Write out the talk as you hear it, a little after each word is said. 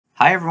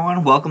Hi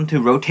everyone, welcome to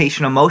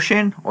rotational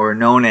motion, or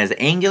known as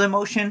angular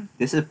motion.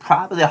 This is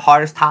probably the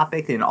hardest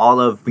topic in all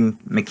of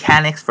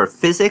mechanics for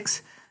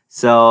physics.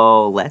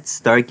 So let's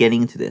start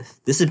getting into this.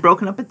 This is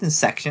broken up into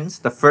sections.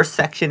 The first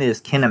section is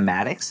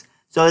kinematics.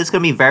 So it's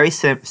going to be very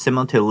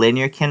similar to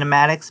linear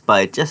kinematics,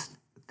 but just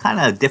kind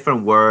of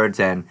different words,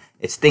 and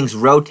it's things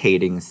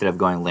rotating instead of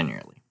going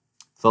linearly.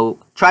 So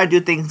try to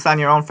do things on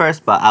your own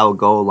first, but I will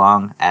go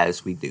along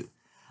as we do.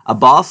 A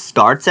ball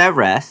starts at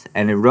rest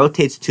and it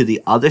rotates to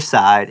the other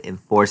side in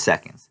 4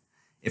 seconds.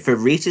 If it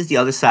reaches the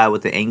other side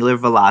with an angular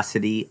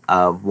velocity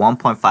of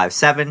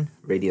 1.57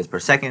 radians per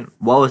second,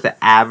 what was the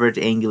average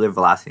angular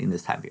velocity in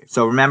this time period?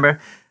 So remember,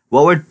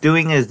 what we're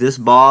doing is this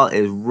ball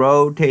is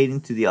rotating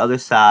to the other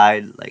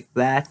side like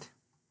that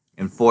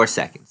in 4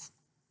 seconds.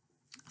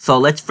 So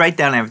let's write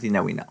down everything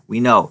that we know. We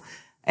know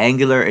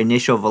angular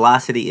initial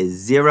velocity is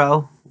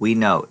 0. We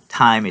know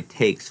time it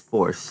takes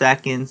 4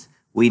 seconds.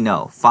 We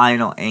know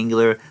final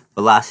angular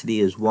velocity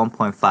is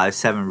 1.57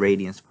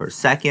 radians per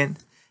second.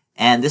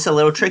 And this is a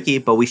little tricky,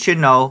 but we should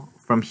know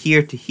from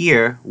here to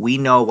here, we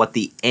know what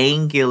the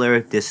angular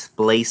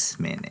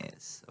displacement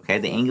is. Okay,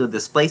 the angular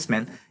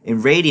displacement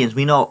in radians,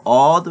 we know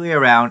all the way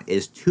around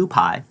is 2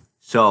 pi.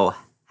 So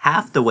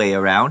half the way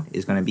around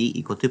is going to be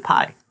equal to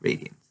pi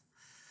radians.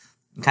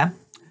 Okay.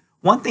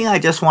 One thing I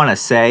just want to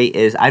say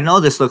is, I know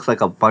this looks like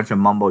a bunch of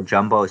mumbo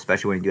jumbo,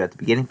 especially when you do it at the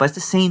beginning, but it's the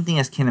same thing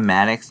as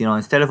kinematics. You know,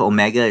 instead of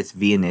omega, it's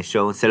v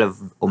initial. Instead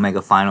of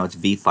omega final, it's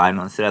v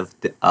final. Instead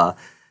of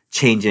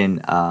changing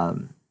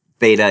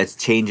theta, it's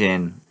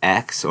changing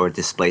x or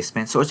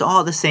displacement. So it's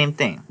all the same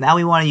thing. Now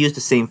we want to use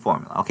the same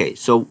formula. Okay,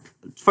 so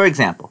for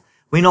example,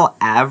 we know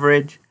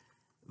average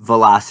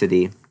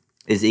velocity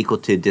is equal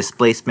to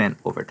displacement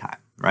over time,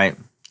 right?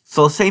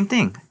 So same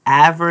thing,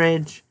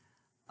 average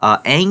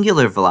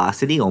angular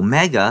velocity,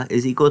 omega,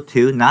 is equal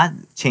to not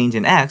change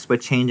in x, but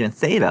change in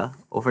theta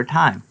over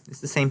time.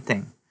 It's the same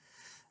thing.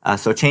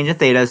 So change in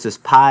theta is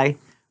just pi,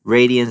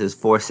 radians is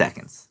 4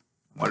 seconds.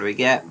 What do we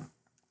get?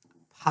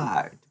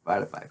 Pi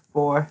divided by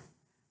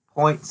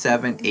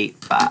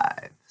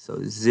 4.785. So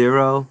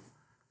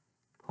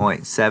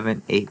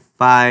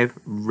 0.785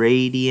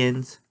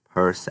 radians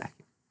per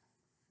second.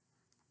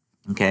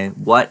 Okay,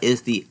 what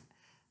is the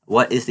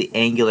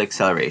angular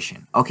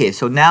acceleration? Okay,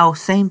 so now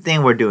same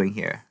thing we're doing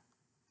here.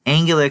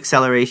 Angular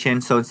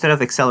acceleration. So instead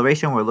of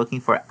acceleration, we're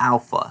looking for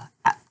alpha,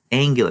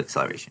 angular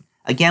acceleration.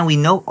 Again, we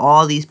know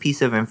all these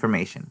pieces of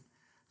information.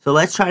 So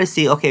let's try to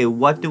see, okay,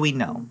 what do we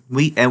know?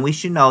 We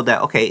should know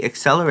that, okay,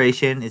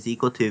 acceleration is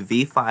equal to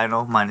v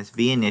final minus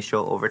v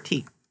initial over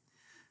t,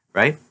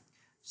 right?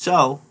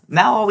 So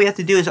now all we have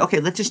to do is,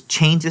 okay, let's just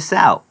change this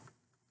out.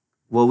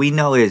 What we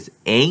know is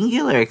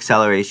angular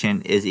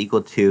acceleration is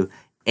equal to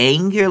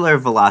angular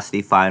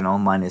velocity final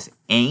minus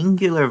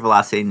angular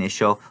velocity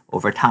initial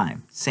over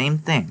time. Same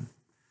thing.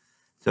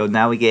 So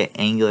now we get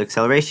angular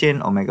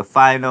acceleration, omega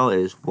final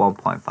is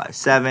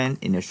 1.57,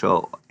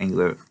 initial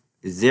angular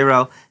is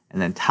 0,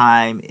 and then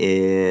time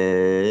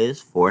is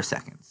 4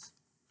 seconds.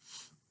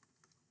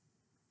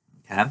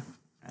 Okay,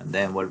 and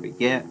then what do we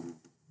get?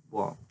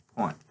 1.57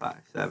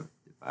 divided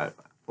by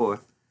 4,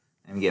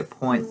 and we get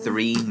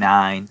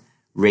 0.39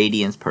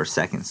 radians per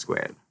second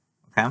squared.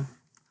 Okay.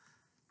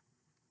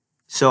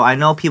 So I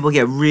know people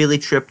get really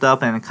tripped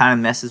up and it kind of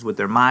messes with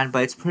their mind,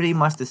 but it's pretty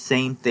much the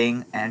same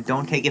thing, and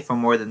don't take it for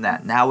more than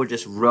that. Now we're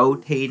just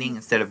rotating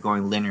instead of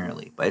going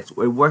linearly, but it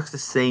works the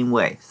same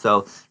way.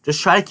 So just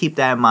try to keep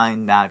that in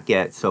mind, not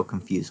get so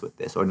confused with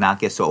this, or not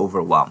get so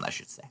overwhelmed, I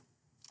should say.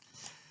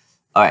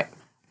 All right,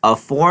 a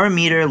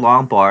 4-meter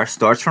long bar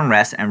starts from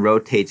rest and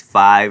rotates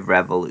 5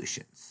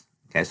 revolutions.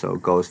 Okay, so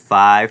it goes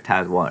 5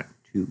 times 1,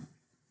 2,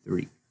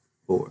 3,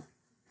 4,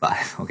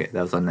 5. Okay,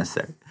 that was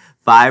unnecessary.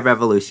 5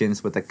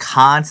 revolutions with a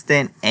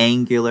constant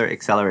angular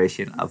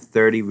acceleration of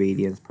 30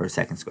 radians per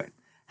second squared.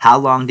 How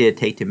long did it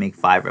take to make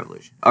 5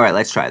 revolutions? All right,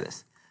 let's try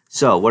this.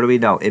 So what do we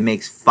know? It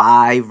makes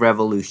 5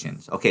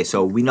 revolutions. Okay,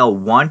 so we know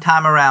 1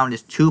 time around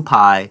is 2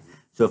 pi.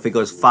 So if it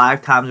goes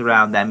 5 times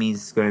around, that means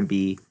it's going to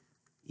be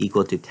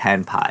equal to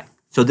 10 pi.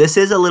 So this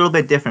is a little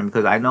bit different,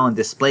 because I know in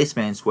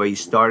displacements where you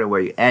started, where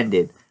you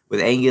ended,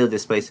 with angular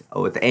displacement,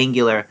 with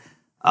angular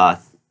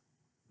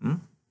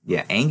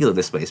angular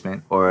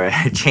displacement or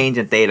change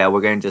in theta,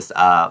 we're going to just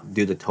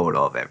do the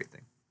total of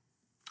everything.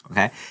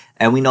 Okay,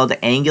 and we know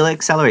the angular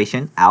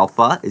acceleration,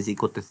 alpha, is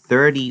equal to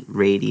 30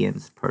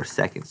 radians per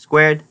second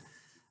squared.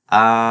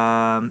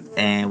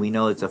 And we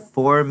know it's a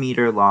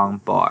 4-meter long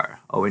bar.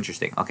 Oh,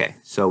 interesting. Okay,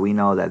 so we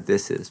know that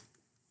this is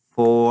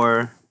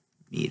 4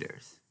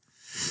 meters.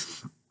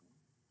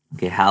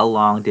 Okay, how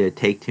long did it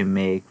take to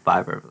make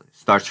 5 revolutions?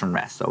 Starts from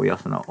rest. So we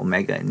also know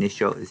omega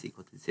initial is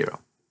equal to 0.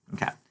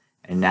 Okay,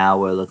 and now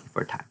we're looking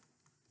for time.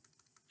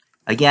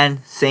 Again,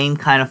 same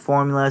kind of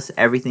formulas,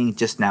 everything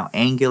just now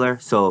angular.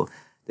 So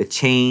the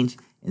change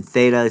in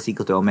theta is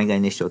equal to omega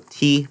initial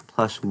t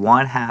plus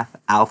 1/2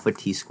 alpha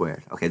t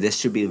squared. Okay, this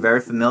should be very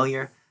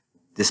familiar.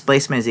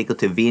 Displacement is equal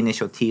to v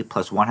initial t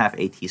plus 1/2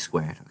 at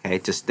squared. Okay,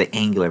 just the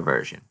angular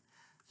version.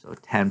 So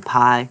 10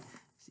 pi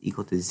is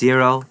equal to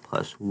 0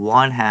 plus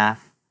 1/2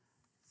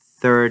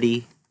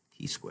 30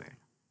 t squared.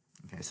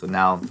 Okay, so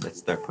now let's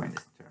start putting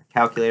this into our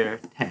calculator.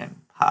 10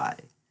 pi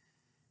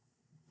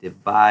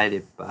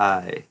divided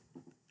by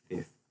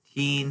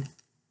 15,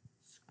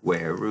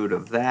 square root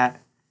of that.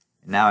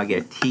 And now I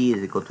get t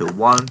is equal to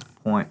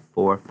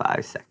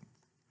 1.45 seconds.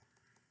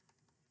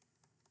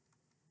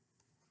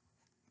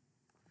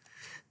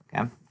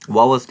 Okay.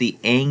 What was the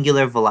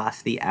angular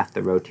velocity after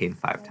rotating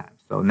 5 times?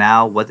 So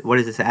now what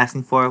is this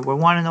asking for? We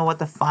want to know what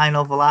the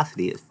final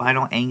velocity is,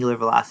 final angular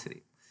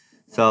velocity.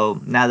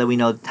 So now that we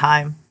know the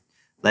time,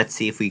 let's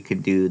see if we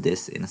could do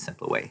this in a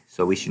simpler way.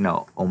 So we should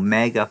know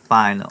omega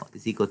final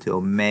is equal to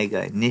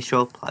omega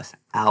initial plus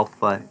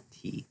alpha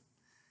t.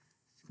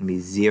 It's going to be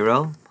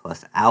 0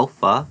 plus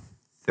alpha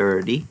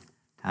 30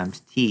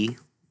 times t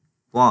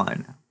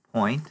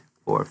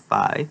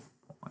 1.45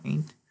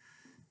 point.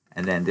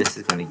 And then this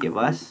is going to give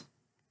us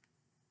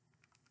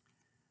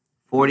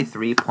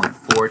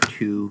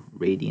 43.42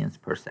 radians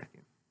per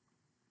second.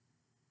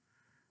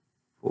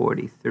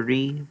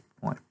 43.42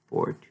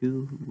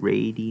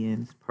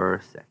 radians per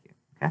second.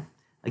 Okay.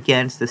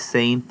 Again, it's the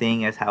same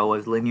thing as how it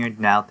was linear.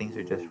 Now things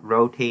are just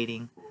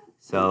rotating.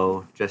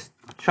 So just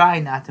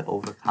try not to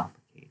overcomplicate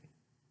it.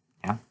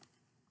 Yeah.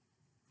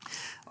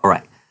 All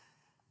right.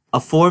 A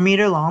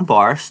 4-meter long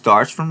bar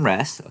starts from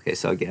rest. Okay,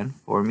 so again,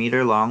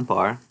 4-meter long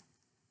bar.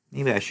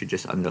 Maybe I should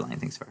just underline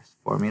things first.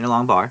 4-meter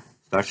long bar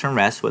starts from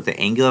rest with the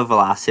angular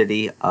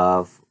velocity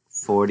of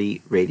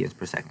 40 radians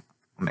per second,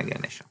 omega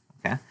initial.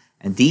 Okay,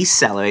 and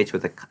decelerates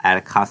at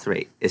a constant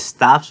rate. It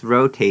stops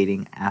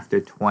rotating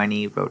after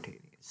 20 rotating.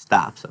 It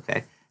stops.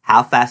 Okay,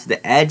 how fast is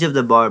the edge of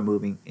the bar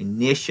moving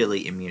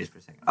initially in meters per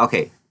second?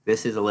 Okay,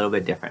 this is a little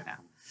bit different now.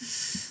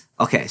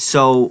 Okay,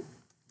 so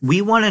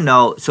we want to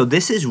know. So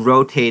this is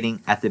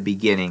rotating at the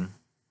beginning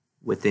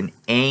with an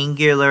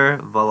angular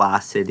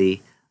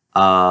velocity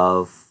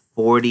of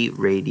 40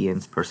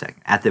 radians per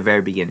second at the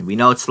very beginning. We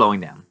know it's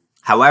slowing down.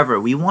 However,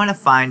 we want to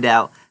find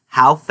out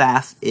how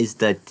fast is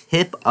the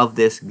tip of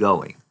this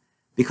going.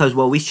 Because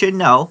what we should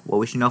know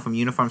from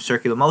uniform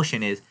circular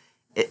motion is,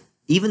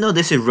 even though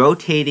this is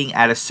rotating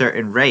at a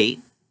certain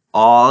rate,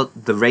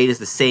 the rate is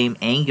the same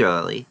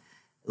angularly,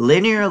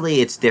 linearly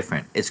it's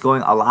different. It's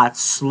going a lot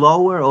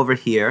slower over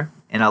here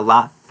and a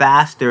lot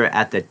faster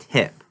at the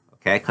tip,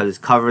 okay? Because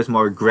it covers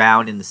more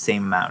ground in the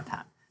same amount of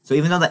time. So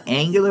even though the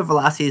angular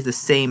velocity is the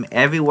same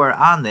everywhere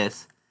on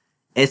this,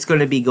 it's going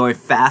to be going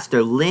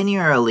faster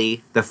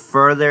linearly the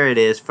further it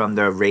is from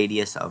the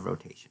radius of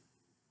rotation.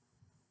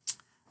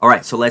 All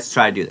right, so let's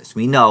try to do this.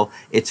 We know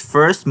it's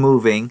first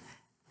moving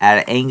at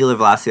an angular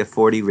velocity of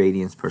 40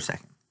 radians per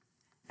second.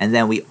 And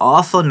then we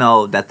also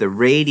know that the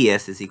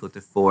radius is equal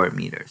to 4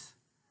 meters.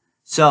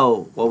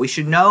 So what we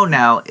should know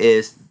now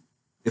is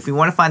if we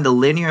want to find the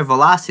linear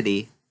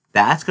velocity,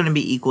 that's going to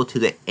be equal to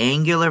the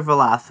angular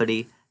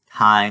velocity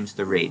times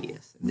the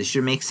radius. This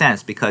should make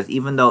sense because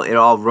even though it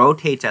all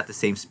rotates at the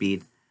same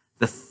speed,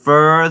 the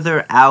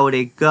further out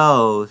it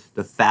goes,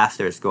 the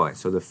faster it's going.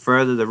 So the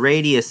further the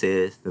radius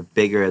is, the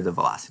bigger the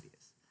velocity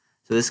is.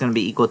 So this is going to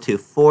be equal to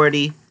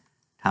 40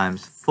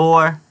 times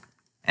 4,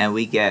 and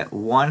we get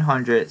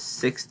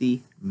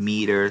 160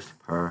 meters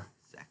per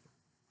second.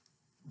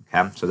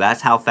 Okay, so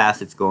that's how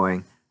fast it's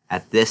going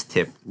at this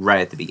tip right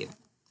at the beginning.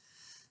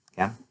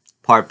 Okay,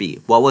 part B.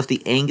 What was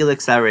the angular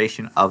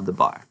acceleration of the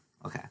bar?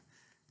 Okay.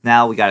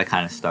 Now we got to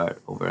kind of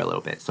start over a little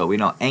bit. So we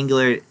know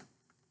angular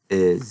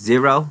is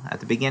 0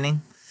 at the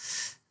beginning.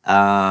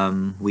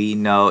 We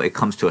know it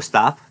comes to a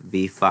stop.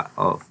 V5.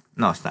 Oh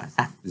no, it's not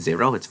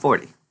 0. It's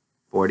 40.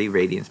 40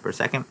 radians per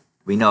second.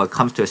 We know it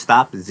comes to a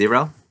stop.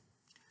 0.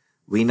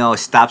 We know it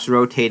stops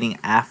rotating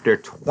after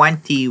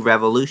 20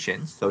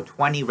 revolutions. So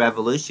 20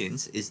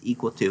 revolutions is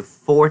equal to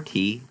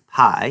 40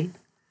 pi.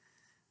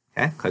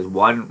 Okay, because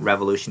 1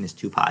 revolution is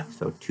 2 pi.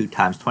 So 2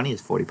 times 20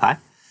 is 40 pi.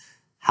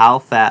 How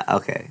fast?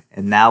 Okay,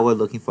 and now we're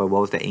looking for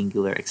what was the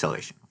angular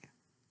acceleration. Okay,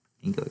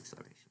 angular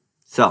acceleration.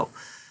 So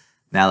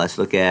now let's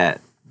look at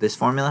this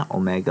formula.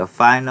 Omega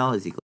final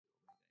is equal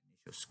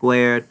to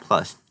squared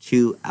plus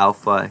 2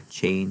 alpha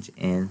change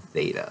in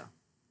theta.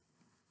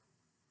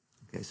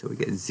 Okay, so we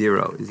get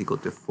 0 is equal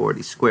to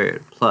 40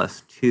 squared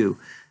plus 2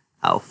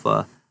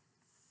 alpha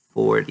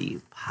 40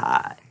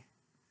 pi.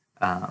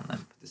 Let me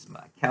put this in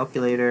my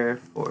calculator.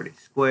 40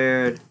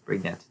 squared.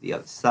 Bring that to the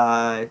other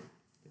side.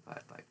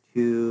 Divide by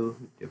 2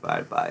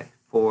 divided by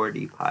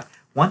 40 pi.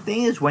 One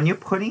thing is when you're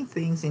putting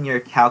things in your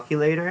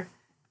calculator,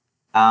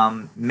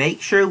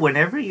 make sure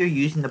whenever you're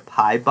using the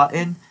pi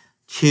button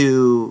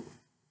to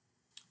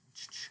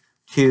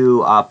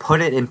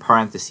put it in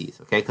parentheses,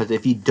 okay? Because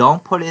if you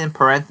don't put it in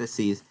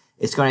parentheses,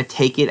 it's going to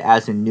take it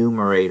as a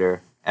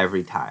numerator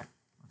every time,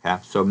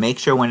 okay? So make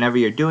sure whenever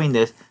you're doing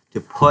this to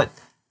put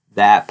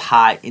that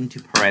pi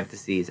into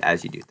parentheses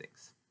as you do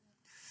things,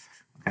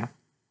 okay?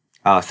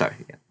 Oh, sorry,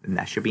 yeah, and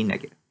that should be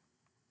negative.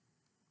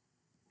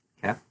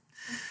 Okay.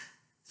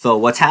 So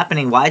what's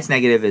happening, why it's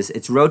negative, is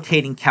it's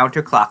rotating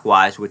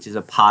counterclockwise, which is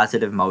a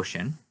positive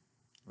motion,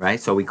 right?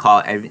 So we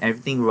call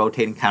everything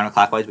rotating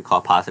counterclockwise, we call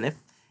it positive.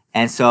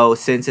 And so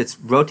since it's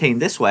rotating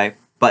this way,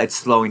 but it's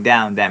slowing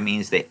down, that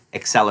means the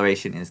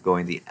acceleration is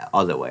going the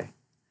other way.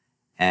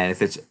 And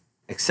if it's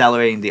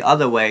accelerating the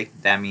other way,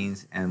 that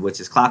means, and which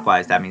is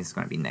clockwise, that means it's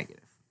going to be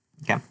negative.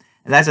 Okay,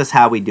 and that's just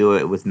how we do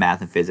it with math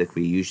and physics.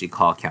 We usually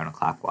call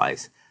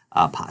counterclockwise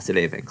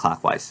positive and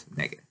clockwise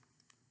negative.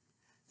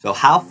 So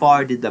how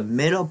far did the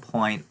middle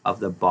point of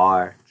the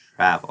bar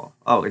travel?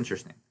 Oh,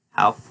 interesting.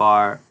 How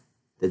far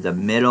did the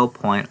middle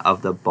point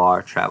of the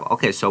bar travel?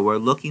 Okay, so we're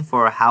looking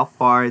for how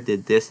far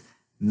did this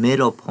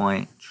middle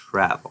point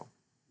travel.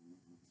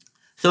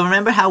 So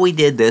remember how we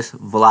did this?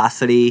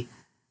 Velocity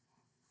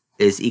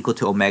is equal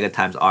to omega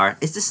times r.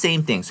 It's the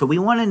same thing. So we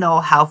want to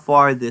know how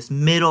far this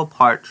middle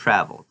part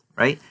traveled,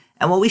 right?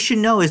 And what we should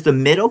know is the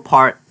middle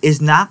part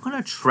is not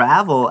going to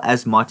travel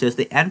as much as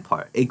the end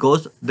part.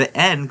 The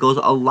end goes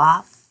a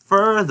lot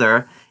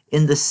further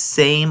in the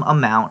same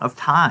amount of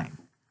time.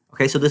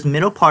 Okay, so this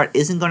middle part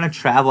isn't going to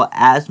travel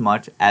as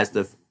much as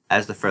the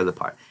further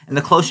part. And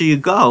the closer you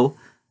go,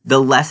 the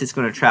less it's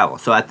going to travel.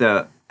 So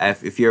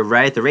if you're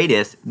right at the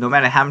radius, no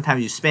matter how many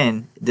times you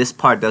spin, this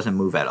part doesn't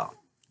move at all.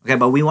 Okay,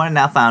 but we want to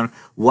now find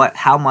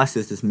how much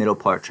does this middle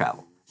part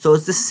travel. So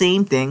it's the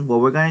same thing.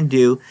 What we're going to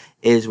do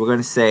is we're going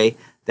to say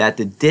that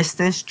the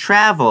distance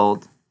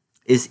traveled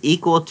is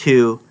equal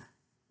to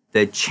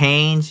the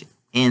change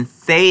in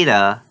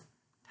theta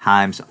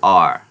times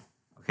r.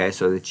 Okay,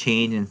 so the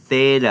change in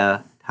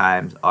theta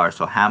times r.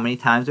 So how many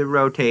times it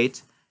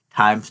rotates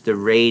times the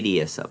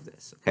radius of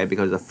this. Okay,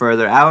 because the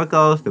further out it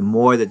goes, the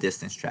more the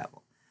distance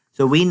traveled.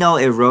 So we know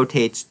it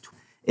rotates,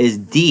 is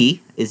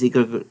d is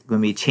equal to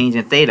going to be change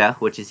in theta,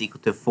 which is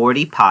equal to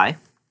 40 pi,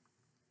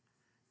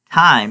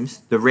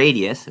 times the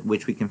radius,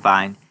 which we can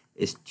find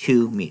is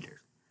 2 meters.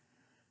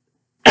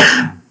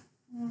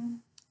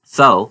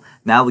 So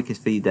now we can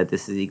see that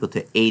this is equal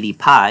to 80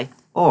 pi,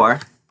 or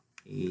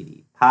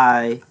 80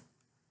 pi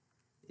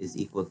is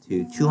equal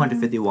to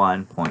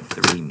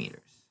 251.3 meters.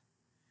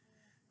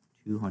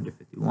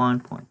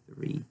 251.3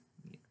 meters.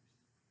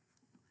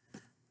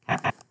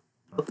 Okay.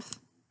 Oops.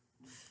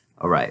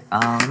 All right.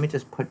 Let me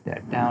just put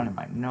that down in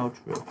my notes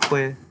real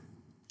quick.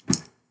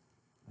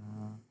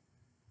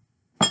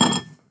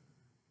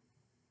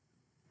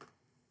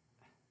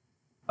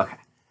 Okay.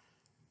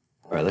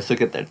 All right. Let's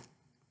look at the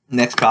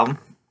next problem.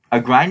 A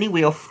grinding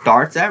wheel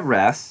starts at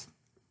rest.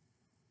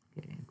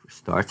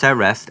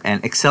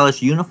 And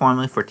accelerates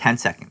uniformly for 10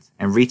 seconds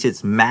and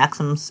reaches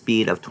maximum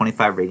speed of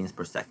 25 radians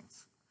per second.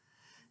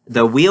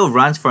 The wheel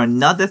runs for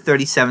another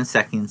 37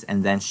 seconds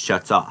and then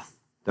shuts off.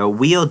 The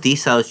wheel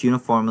decelerates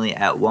uniformly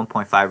at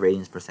 1.5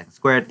 radians per second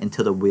squared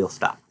until the wheel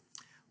stops.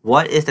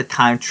 What is the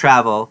time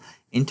travel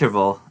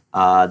interval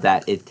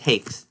that it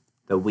takes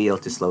the wheel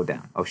to slow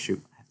down? Oh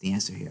shoot, I have the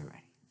answer here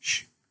already.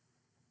 Shh.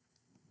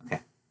 Okay.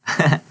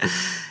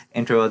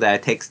 Interval that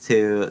it takes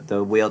to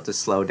the wheel to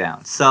slow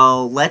down.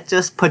 So let's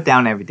just put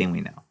down everything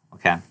we know.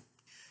 Okay.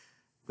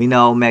 We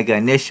know omega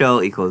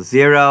initial equals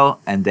 0,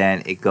 and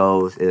then it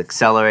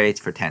accelerates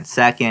for 10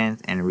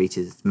 seconds and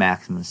reaches its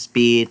maximum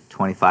speed,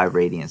 25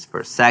 radians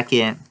per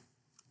second.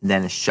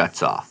 Then it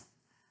shuts off.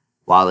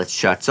 While it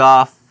shuts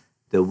off,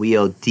 the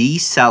wheel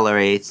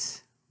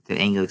decelerates with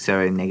an angular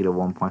acceleration negative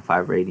 1.5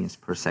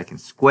 radians per second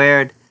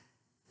squared,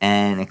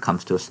 and it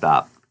comes to a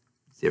stop,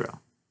 0.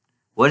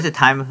 What is the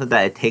time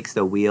that it takes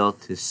the wheel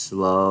to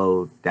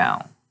slow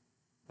down?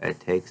 What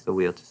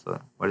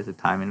is the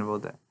time interval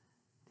that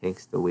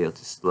takes the wheel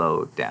to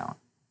slow down?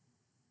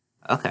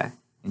 Okay,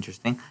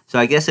 interesting. So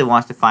I guess it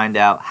wants to find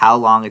out how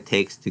long it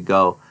takes to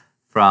go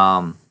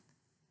from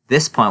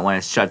this point when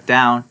it's shut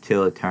down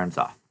till it turns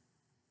off.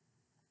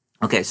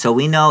 Okay, so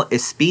we know it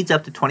speeds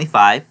up to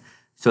 25.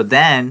 So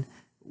then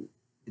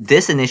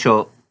this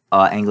initial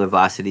angular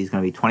velocity is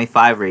going to be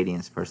 25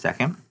 radians per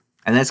second.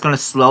 And then it's going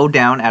to slow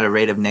down at a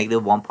rate of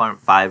negative 1.5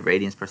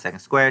 radians per second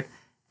squared.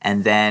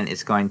 And then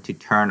it's going to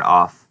turn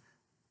off.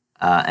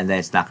 And then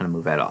it's not going to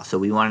move at all. So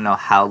we want to know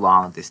how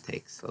long this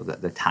takes. So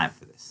the time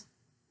for this.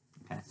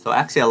 Okay. So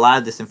actually a lot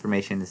of this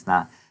information is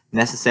not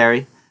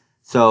necessary.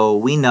 So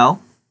we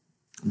know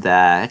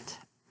that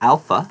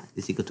alpha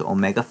is equal to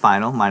omega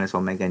final minus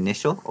omega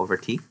initial over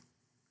t.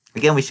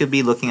 Again, we should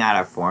be looking at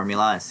our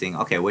formula and seeing,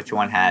 okay, which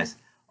one has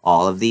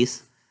all of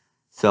these.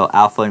 So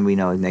alpha, and we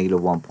know, is negative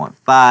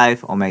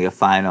 1.5. Omega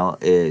final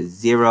is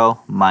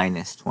 0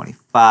 minus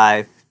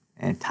 25.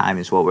 And time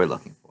is what we're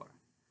looking for.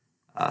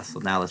 So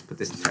now let's put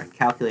this into our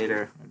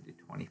calculator. I'm going to do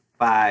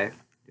 25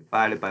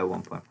 divided by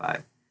 1.5.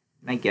 And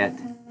I get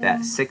that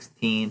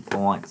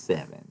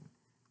 16.7.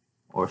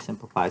 Or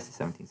simplifies to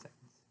 17 seconds.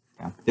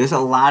 Okay. There's a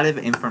lot of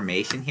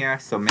information here.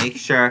 So make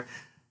sure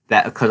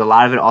that, because a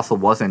lot of it also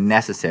wasn't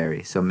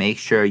necessary. So make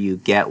sure you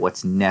get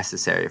what's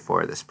necessary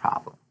for this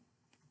problem.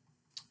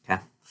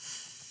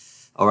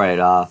 All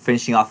right,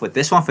 finishing off with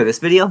this one for this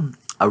video.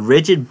 A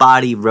rigid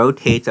body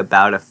rotates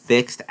about a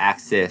fixed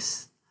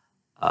axis.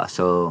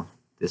 So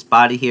this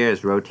body here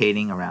is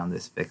rotating around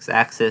this fixed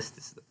axis.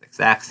 This is the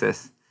fixed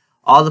axis.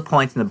 All the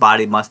points in the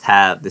body must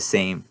have the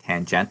same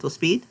tangential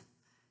speed,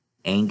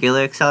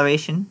 angular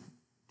acceleration,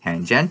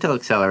 tangential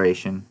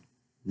acceleration,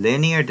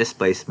 linear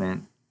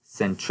displacement,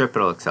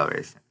 centripetal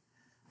acceleration.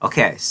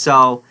 Okay,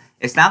 so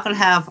it's not going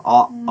to have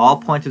all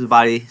points of the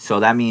body. So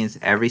that means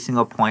every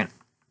single point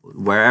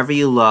wherever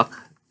you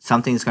look,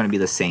 something's going to be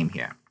the same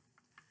here.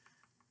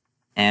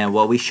 And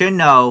what we should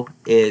know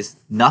is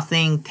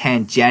nothing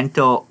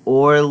tangential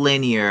or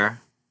linear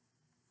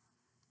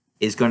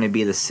is going to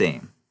be the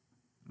same,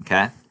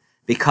 okay?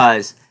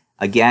 Because,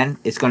 again,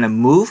 it's going to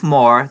move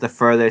more the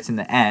further it's in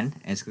the end,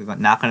 and it's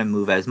not going to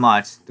move as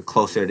much the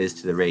closer it is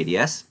to the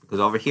radius, because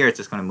over here it's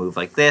just going to move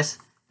like this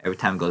every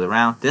time it goes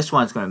around. This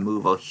one's going to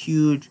move a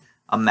huge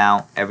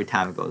amount every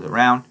time it goes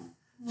around.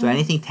 So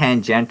anything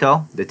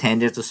tangential, the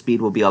tangential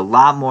speed will be a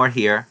lot more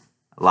here,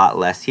 a lot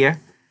less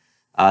here.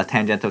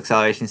 Tangential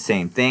acceleration,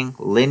 same thing.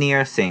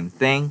 Linear, same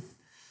thing.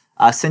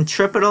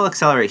 Centripetal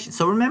acceleration.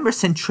 So remember,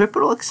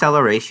 centripetal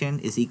acceleration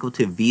is equal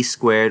to v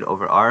squared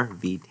over r,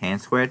 v tan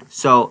squared.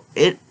 So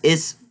it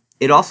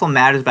also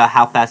matters about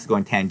how fast it's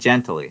going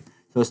tangentially.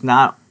 So it's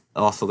not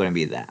also going to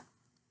be that.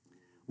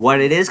 What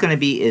it is going to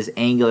be is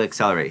angular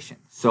acceleration.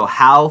 So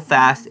how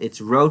fast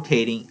it's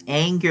rotating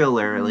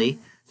angularly.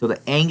 So the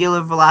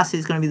angular velocity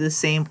is going to be the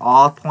same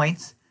all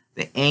points.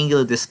 The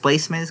angular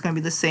displacement is going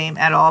to be the same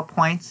at all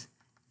points.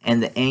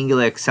 And the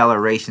angular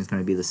acceleration is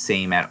going to be the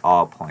same at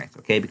all points,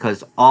 okay?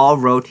 Because it's all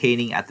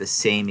rotating at the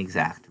same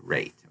exact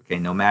rate, okay?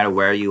 No matter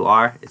where you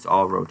are, it's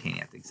all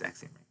rotating at the exact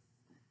same rate.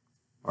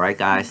 All right,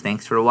 guys,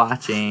 thanks for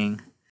watching.